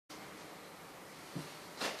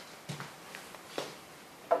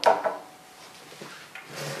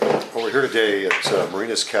We're here today at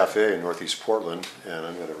Marina's Cafe in Northeast Portland, and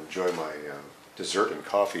I'm going to enjoy my dessert and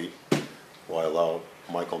coffee while I allow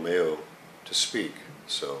Michael Mayo to speak.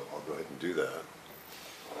 So I'll go ahead and do that.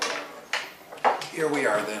 Here we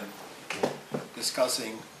are then,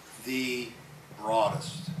 discussing the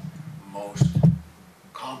broadest, most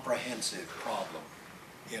comprehensive problem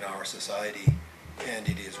in our society, and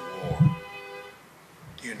it is war.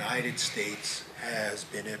 The United States has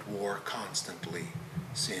been at war constantly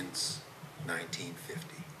since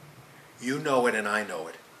 1950. You know it and I know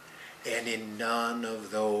it. And in none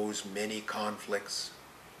of those many conflicts,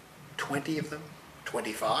 20 of them,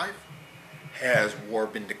 25, has war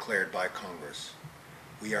been declared by Congress.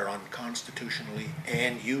 We are unconstitutionally,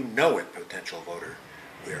 and you know it, potential voter,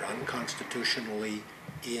 we are unconstitutionally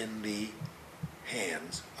in the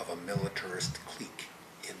hands of a militarist clique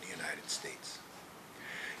in the United States.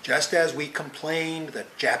 Just as we complained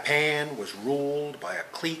that Japan was ruled by a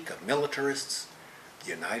clique of militarists, the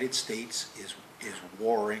United States is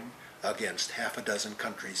warring against half a dozen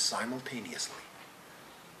countries simultaneously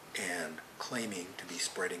and claiming to be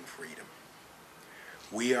spreading freedom.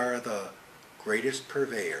 We are the greatest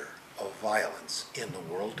purveyor of violence in the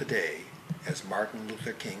world today, as Martin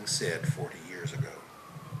Luther King said 40 years ago.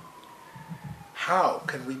 How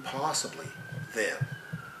can we possibly then,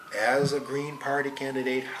 as a Green Party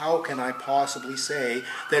candidate, how can I possibly say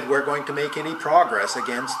that we're going to make any progress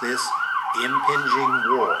against this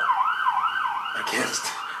impinging war? Against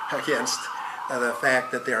the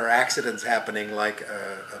fact that there are accidents happening like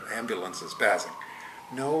ambulances passing.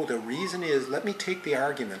 No, the reason is, let me take the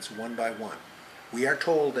arguments one by one. We are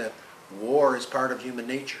told that war is part of human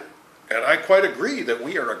nature. And I quite agree that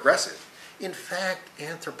we are aggressive. In fact,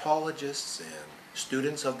 anthropologists and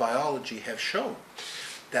students of biology have shown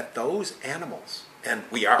that those animals, and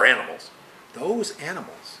we are animals, those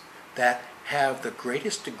animals that have the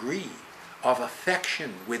greatest degree of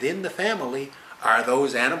affection within the family are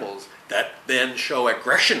those animals that then show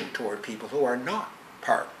aggression toward people who are not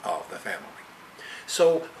part of the family.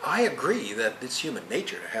 So I agree that it's human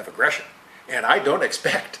nature to have aggression, and I don't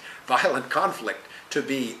expect violent conflict to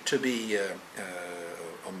be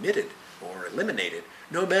omitted or eliminated,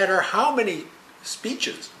 no matter how many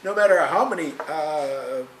speeches, no matter how many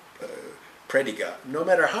predica, no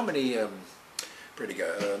matter how many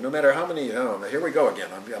no matter how many. Oh, here we go again.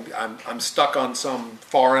 I'm stuck on some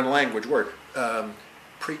foreign language word.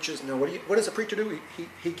 Preaches. No, what does a preacher do?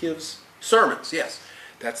 He gives sermons. Yes,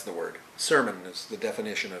 that's the word. Sermon is the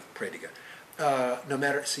definition of predica. No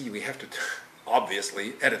matter. See, we have to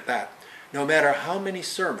obviously edit that. No matter how many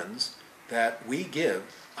sermons that we give,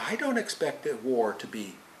 I don't expect the war to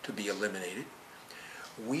be eliminated.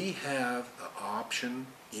 We have the option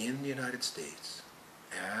in the United States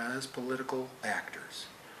as political actors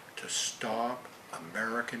to stop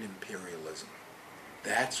American imperialism.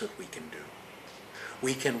 That's what we can do.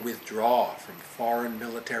 We can withdraw from foreign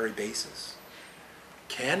military bases.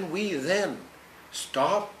 Can we then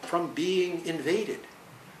stop from being invaded?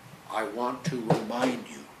 I want to remind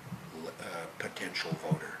you, potential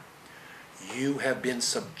voter, you have been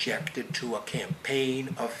subjected to a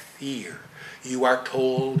campaign of fear. You are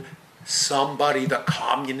told somebody, the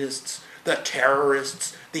communists, the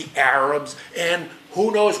terrorists, the Arabs, and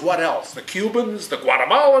who knows what else, the Cubans, the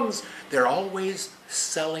Guatemalans, they're always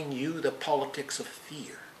selling you the politics of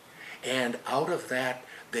fear. And out of that,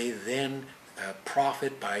 they then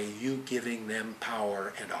profit by you giving them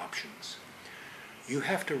power and options. You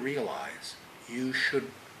have to realize you should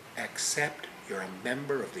accept you're a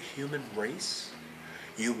member of the human race.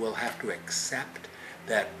 You will have to accept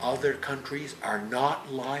that other countries are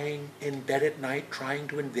not lying in bed at night trying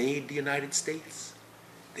to invade the United States.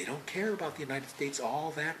 They don't care about the United States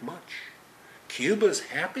all that much. Cuba's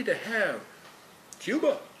happy to have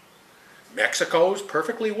Cuba. Mexico's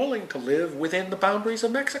perfectly willing to live within the boundaries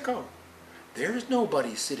of Mexico. There's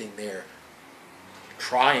nobody sitting there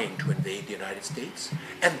trying to invade the United States.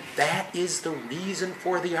 And that is the reason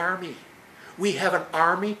for the army. We have an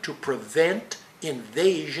army to prevent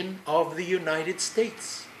invasion of the United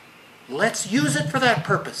States. Let's use it for that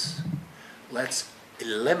purpose. Let's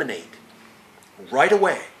eliminate right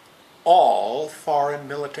away all foreign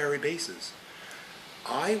military bases.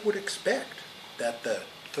 I would expect that the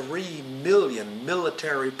 3 million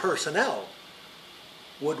military personnel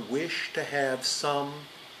would wish to have some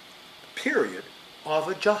period of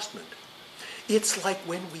adjustment. It's like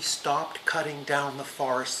when we stopped cutting down the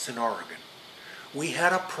forests in Oregon. We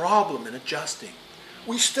had a problem in adjusting.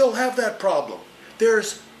 We still have that problem.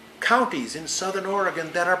 There's counties in southern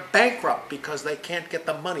Oregon that are bankrupt because they can't get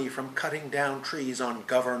the money from cutting down trees on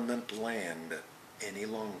government land any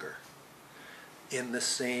longer. In the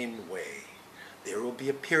same way, there will be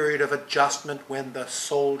a period of adjustment when the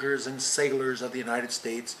soldiers and sailors of the United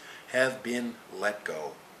States have been let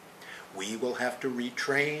go. We will have to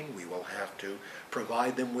retrain. We will have to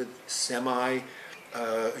provide them with semi-useful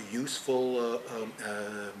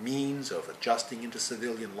means of adjusting into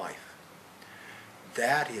civilian life.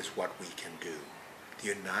 That is what we can do. The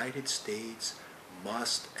United States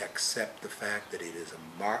must accept the fact that it is a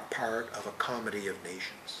part of a comedy of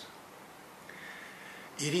nations.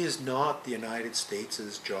 It is not the United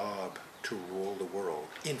States' job to rule the world.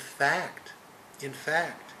 In fact,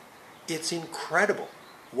 it's incredible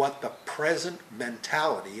what the present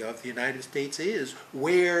mentality of the United States is,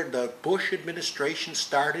 where the Bush administration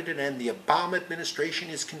started it and the Obama administration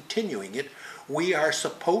is continuing it. We are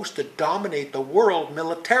supposed to dominate the world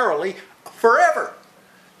militarily forever.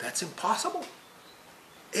 That's impossible.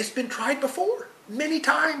 It's been tried before, many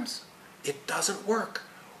times. It doesn't work.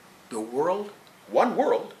 The world, one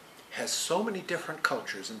world, has so many different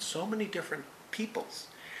cultures and so many different peoples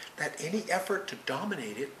that any effort to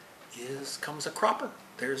dominate it comes a cropper.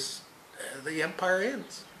 The empire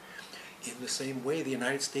ends. In the same way, the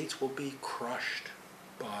United States will be crushed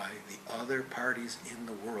by the other parties in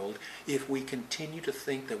the world if we continue to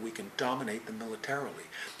think that we can dominate them militarily.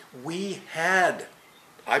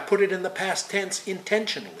 I put it in the past tense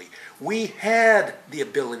intentionally, we had the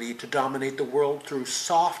ability to dominate the world through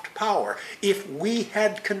soft power if we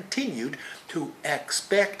had continued to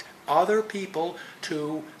expect other people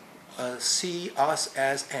to see us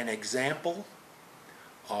as an example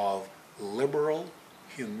of liberal,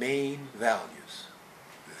 humane values.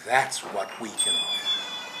 That's what we can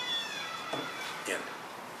end.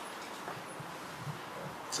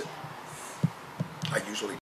 That's it. I usually